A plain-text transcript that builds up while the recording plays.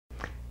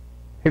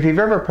If you've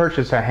ever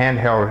purchased a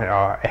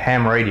handheld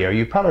ham radio,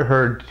 you've probably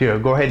heard to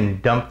go ahead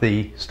and dump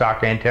the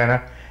stock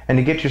antenna and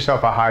to get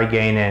yourself a high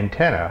gain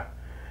antenna.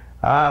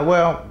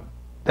 Well,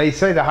 they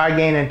say the high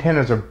gain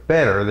antennas are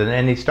better than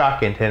any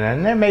stock antenna,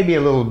 and there may be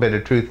a little bit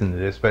of truth in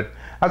this, but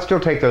I'd still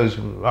take those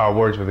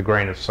words with a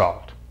grain of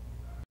salt.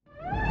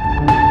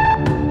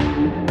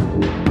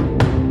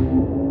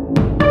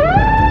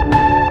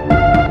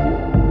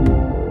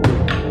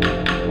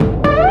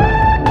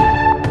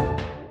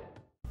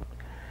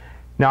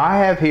 Now I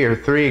have here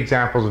 3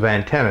 examples of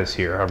antennas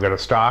here. I've got a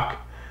stock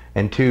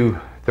and 2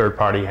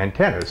 third-party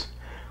antennas.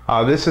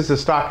 This is a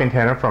stock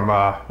antenna from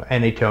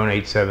Anytone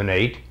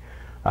 878.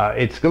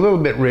 It's a little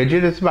bit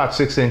rigid. It's about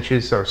 6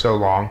 inches or so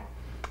long.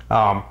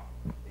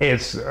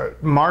 It's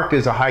marked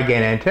as a high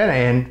gain antenna,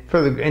 and for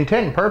the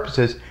intent and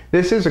purposes,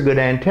 this is a good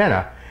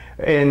antenna.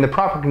 In the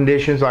proper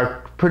conditions,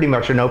 like pretty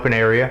much an open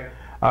area,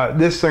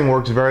 this thing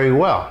works very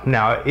well.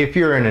 Now, if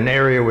you're in an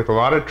area with a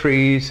lot of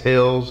trees,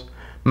 hills,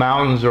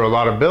 mountains, or a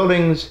lot of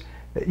buildings,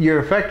 your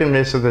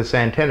effectiveness of this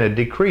antenna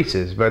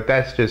decreases, but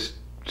that's just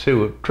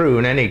true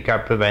in any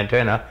type of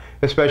antenna,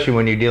 especially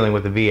when you're dealing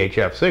with a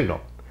VHF signal.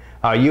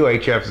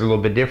 UHF is a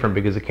little bit different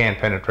because it can't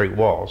penetrate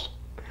walls.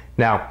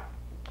 Now,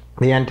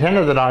 the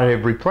antenna that I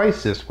have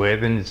replaced this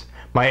with, and it's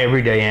my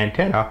everyday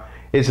antenna,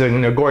 is a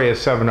Nagoya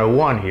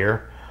 701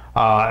 here.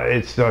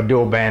 It's a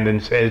dual band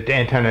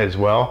antenna as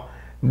well.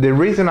 The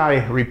reason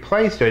I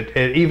replaced it,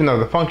 even though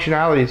the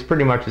functionality is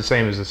pretty much the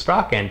same as the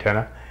stock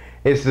antenna,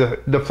 is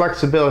the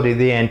flexibility of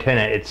the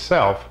antenna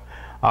itself.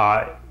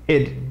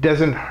 It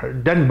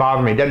doesn't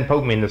bother me, it doesn't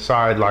poke me in the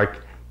side like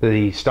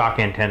the stock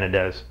antenna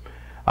does.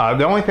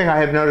 The only thing I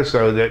have noticed,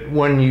 though, that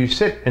when you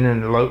sit in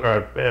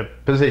a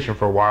position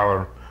for a while,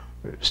 or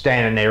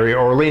stand in an area,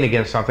 or lean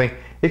against something,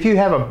 if you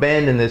have a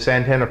bend in this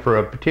antenna for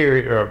a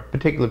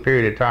particular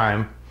period of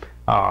time,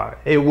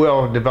 it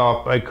will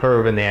develop a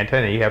curve in the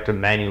antenna. You have to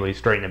manually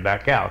straighten it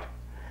back out.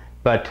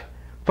 But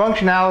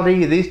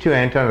functionality, these 2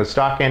 antennas,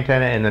 stock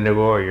antenna and the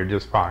Nagoya, are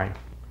just fine.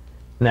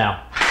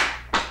 Now,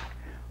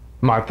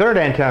 my third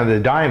antenna, the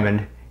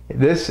Diamond,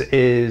 this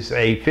is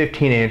a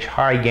 15-inch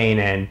high gain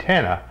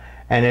antenna,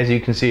 and as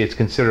you can see, it's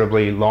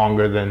considerably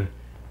longer than,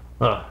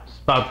 it's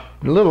about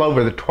a little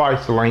over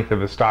twice the length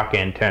of a stock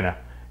antenna.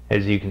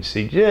 As you can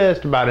see,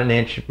 just about an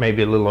inch,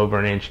 maybe a little over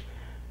an inch,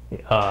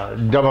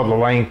 double the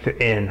length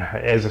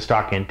as a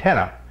stock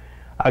antenna.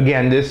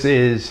 Again, this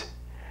is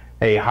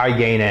a high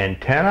gain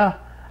antenna.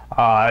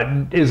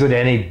 Is it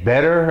any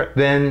better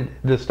than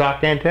the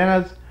stock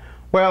antennas?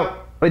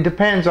 Well, it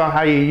depends on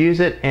how you use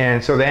it,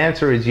 and so the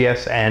answer is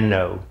yes and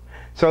no.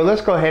 So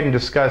let's go ahead and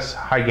discuss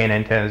high gain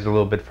antennas a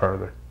little bit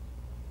further.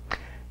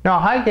 Now,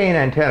 a high gain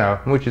antenna,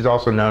 which is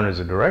also known as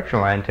a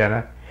directional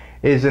antenna,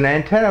 is an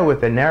antenna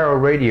with a narrow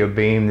radio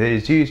beam that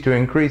is used to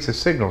increase the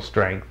signal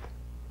strength.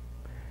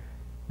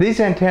 These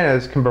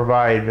antennas can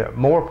provide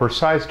more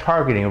precise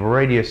targeting of a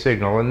radio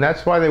signal, and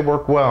that's why they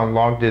work well in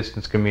long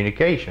distance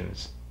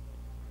communications.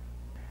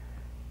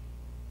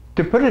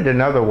 To put it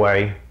another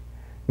way,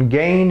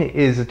 gain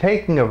is the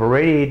taking of a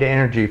radiated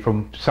energy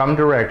from some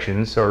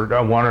directions, or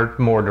one or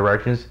more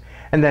directions,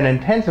 and then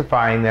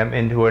intensifying them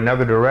into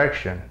another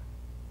direction.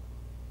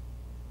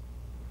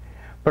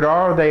 But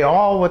are they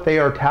all what they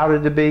are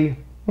touted to be?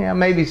 Yeah,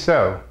 maybe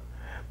so.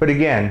 But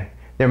again,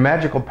 their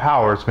magical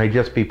powers may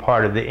just be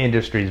part of the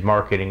industry's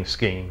marketing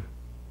scheme.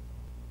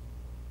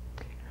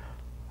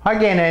 High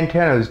gain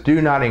antennas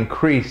do not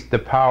increase the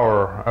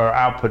power or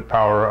output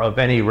power of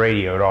any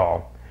radio at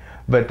all,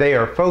 but they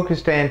are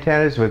focused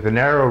antennas with the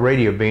narrow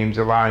radio beams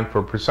allowing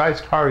for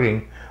precise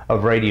targeting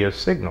of radio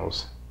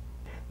signals.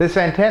 This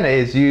antenna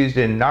is used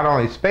in not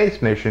only space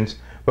missions,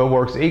 but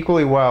works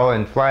equally well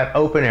in flat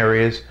open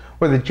areas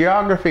where the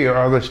geography or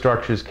other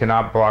structures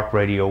cannot block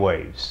radio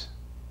waves.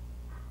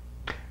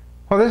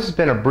 Well, this has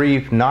been a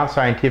brief,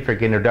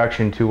 non-scientific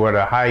introduction to what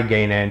a high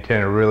gain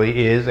antenna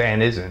really is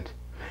and isn't.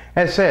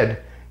 As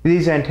said,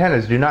 these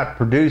antennas do not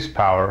produce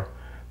power,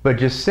 but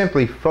just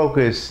simply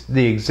focus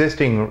the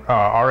existing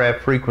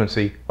RF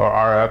frequency, or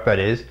RF that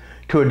is,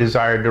 to a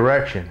desired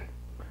direction.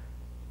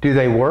 Do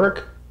they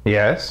work?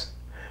 Yes.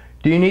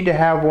 Do you need to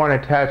have one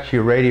attached to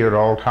your radio at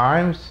all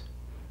times?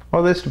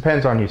 Well, this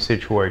depends on your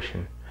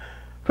situation.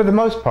 For the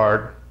most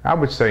part, I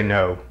would say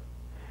no.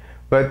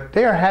 But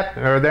they're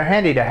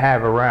handy to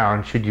have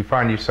around should you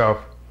find yourself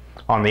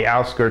on the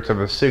outskirts of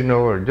a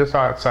signal or just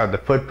outside the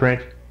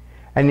footprint,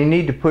 and you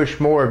need to push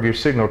more of your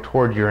signal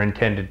toward your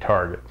intended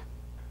target.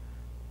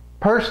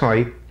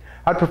 Personally,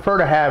 I'd prefer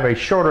to have a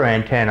shorter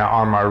antenna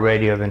on my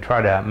radio than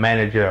try to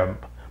manage a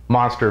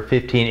monster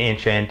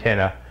 15-inch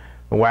antenna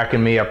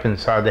whacking me up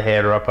inside the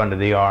head or up under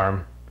the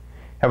arm.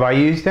 Have I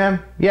used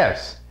them?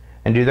 Yes.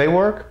 And do they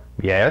work?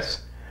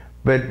 Yes.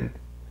 But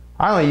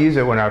I only use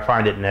it when I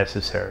find it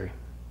necessary.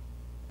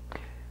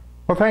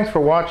 Well, thanks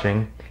for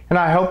watching, and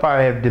I hope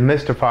I have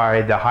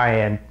demystified the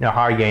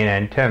high gain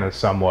antenna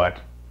somewhat.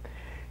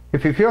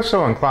 If you feel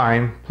so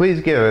inclined,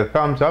 please give it a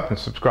thumbs up and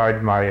subscribe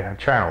to my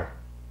channel.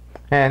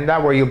 And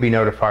that way you'll be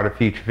notified of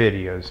future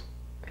videos.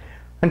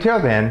 Until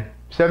then,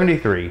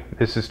 73,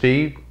 this is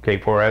Steve,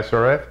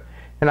 K4SRF,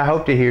 and I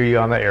hope to hear you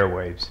on the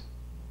airwaves.